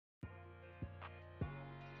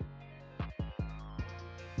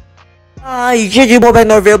Hi, GG Boy back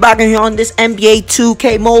Norville back in here on this NBA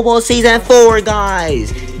 2K Mobile Season 4,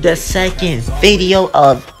 guys. The second video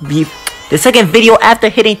after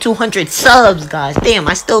hitting 200 subs, guys. Damn,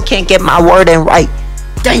 I still can't get my word in right.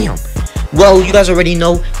 Damn. Well, you guys already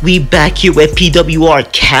know we back here with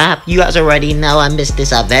PWR Cap. You guys already know I missed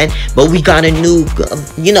this event, but we got a new,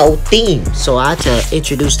 theme. So I had to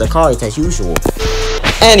introduce the cards as usual.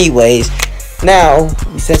 Anyways, now,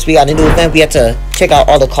 since we got a new event, we have to check out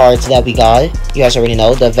all the cards that we got. You guys already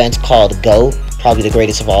know the event's called GOAT. Probably the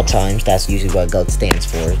greatest of all times. That's usually what GOAT stands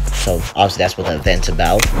for. So, obviously, that's what the event's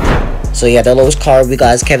about. So, yeah, the lowest card we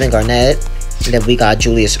got is Kevin Garnett. And then we got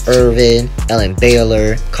Julius Erving, Ellen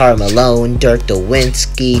Baylor, Karl Malone, Dirk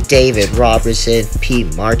Nowitzki, David Robertson, Pete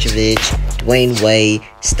Markovich, Dwayne Wade,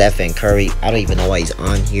 Stephen Curry. I don't even know why he's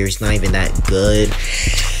on here. He's not even that good.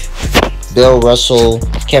 Bill Russell,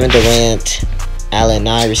 Kevin Durant, Allen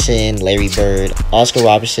Iverson, Larry Bird, Oscar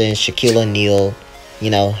Robertson, Shaquille O'Neal,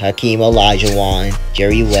 Hakeem Olajuwon,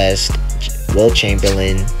 Jerry West, Will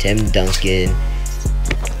Chamberlain, Tim Duncan.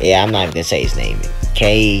 Yeah, I'm not even gonna say his name.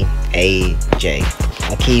 K.A.J.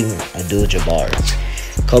 Hakeem Abdul-Jabbar,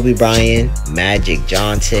 Kobe Bryant, Magic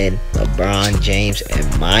Johnson, LeBron James,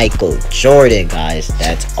 and Michael Jordan, guys.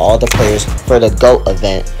 That's all the players for the GOAT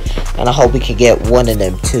event, and I hope we can get one of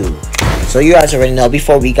them too. So you guys already know,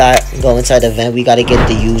 before we go inside the event, we gotta get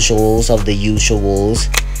the usuals of the usuals.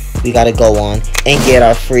 We gotta go on and get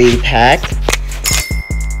our free pack.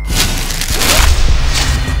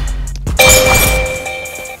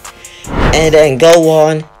 And then go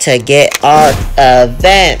on to get our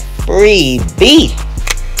event freebie.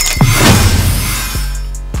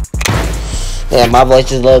 Yeah, my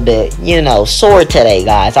voice is a little bit, sore today,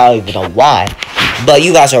 guys. I don't even know why. But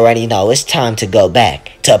you guys already know it's time to go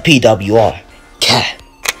back to PWR.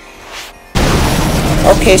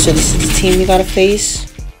 Okay, so this is the team we gotta face.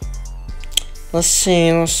 Let's see.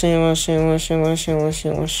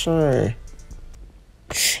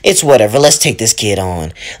 It's whatever. Let's take this kid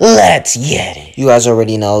on. Let's get it. You guys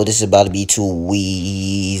already know this is about to be too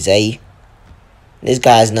easy. This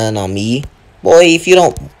guy's nothing on me. Boy, if you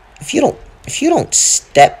don't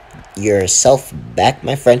step yourself back,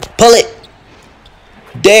 my friend, pull it.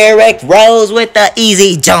 Derrick Rose with the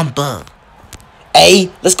easy jumper.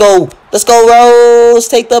 Hey, let's go. Let's go, Rose.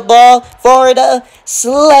 Take the ball for the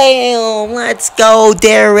slam. Let's go,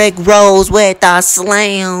 Derrick Rose with the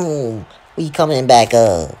slam. We coming back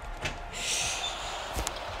up.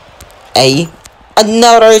 Hey,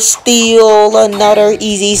 another steal. Another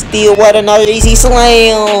easy steal. What another easy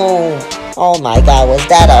slam. Oh my God, was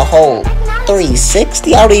that a whole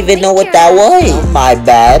 360? I don't even know what that was. My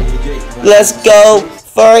bad. Let's go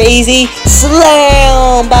for easy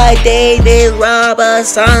slam by David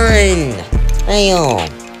Robinson. Damn.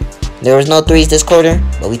 There was no threes this quarter,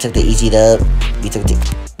 but we took the easy dub. We took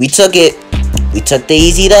it. We took the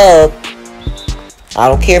easy dub. I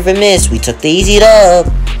don't care if it missed. We took the easy dub.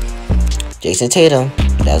 Jason Tatum.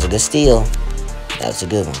 That was a good steal. That was a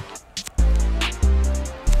good one.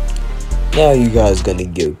 Now you guys gonna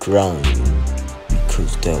get crying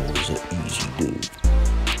because that was an easy dude.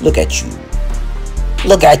 Look at you.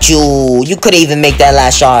 Look at you. You couldn't even make that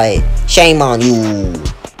last shot. Shame on you.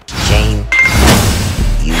 Shame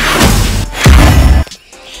you.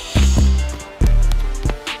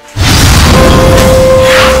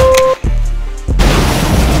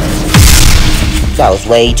 That was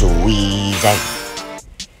way too easy.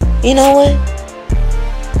 You know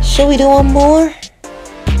what? Should we do one more?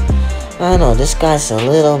 I don't know. This guy's a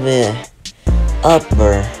little bit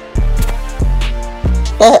upper.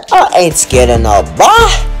 But I ain't scared of no boy.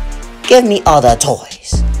 Give me all the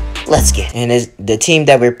toys. Let's get. And the team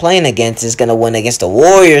that we're playing against is gonna win against the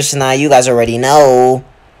Warriors tonight. You guys already know.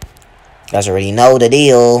 You guys already know the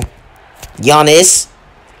deal. Giannis.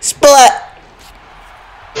 Split.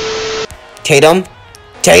 Tatum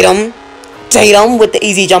with the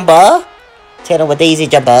easy jumper. Tatum with the easy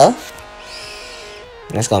jumper.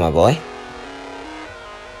 Let's go, my boy.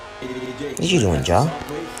 What you doing, Joe?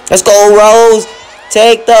 Let's go, Rose.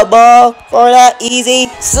 Take the ball for that easy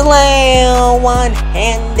slam.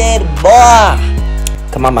 One-handed boy.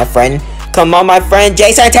 Come on, my friend. Come on, my friend.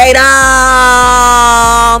 Jason Tatum.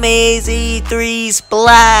 Easy three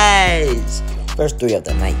splash. First three of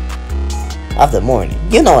the night. Of the morning.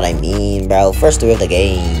 You know what I mean, bro. First three of the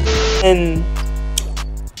game. And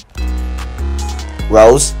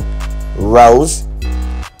Rose.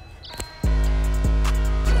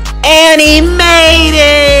 And he made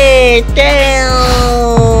it! Damn!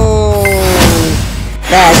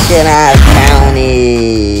 That should have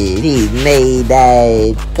counted. He made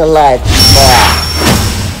that clutch.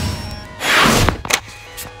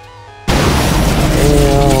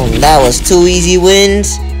 that was 2 easy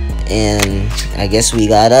wins. And I guess we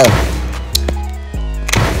got up.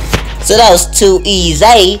 So that was 2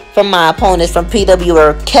 easy from my opponents from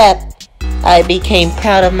PWR Cap. I became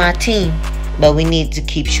proud of my team. But we need to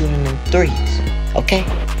keep shooting them threes. Okay?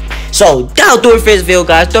 So, that'll do it for this video,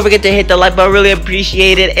 guys. Don't forget to hit the like button. Really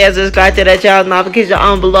appreciate it. And subscribe to the channel. Notification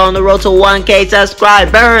on below on the road to 1K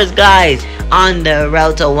subscribers, guys. On the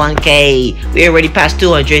road to 1K. We already passed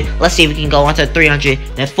 200. Let's see if we can go on to 300,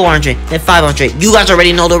 then 400, then 500. You guys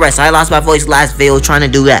already know the rest. I lost my voice last video trying to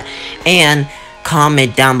do that. And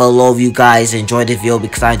comment down below if you guys enjoyed the video,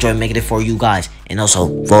 because I enjoyed making it for you guys. And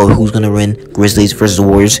also, vote who's gonna win Grizzlies versus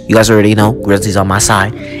Warriors. You guys already know Grizzlies on my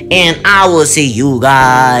side. And I will see you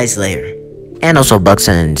guys later. And also Bucks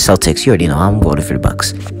and Celtics. You already know I'm voting for the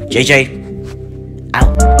Bucks. JJ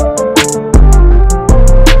out.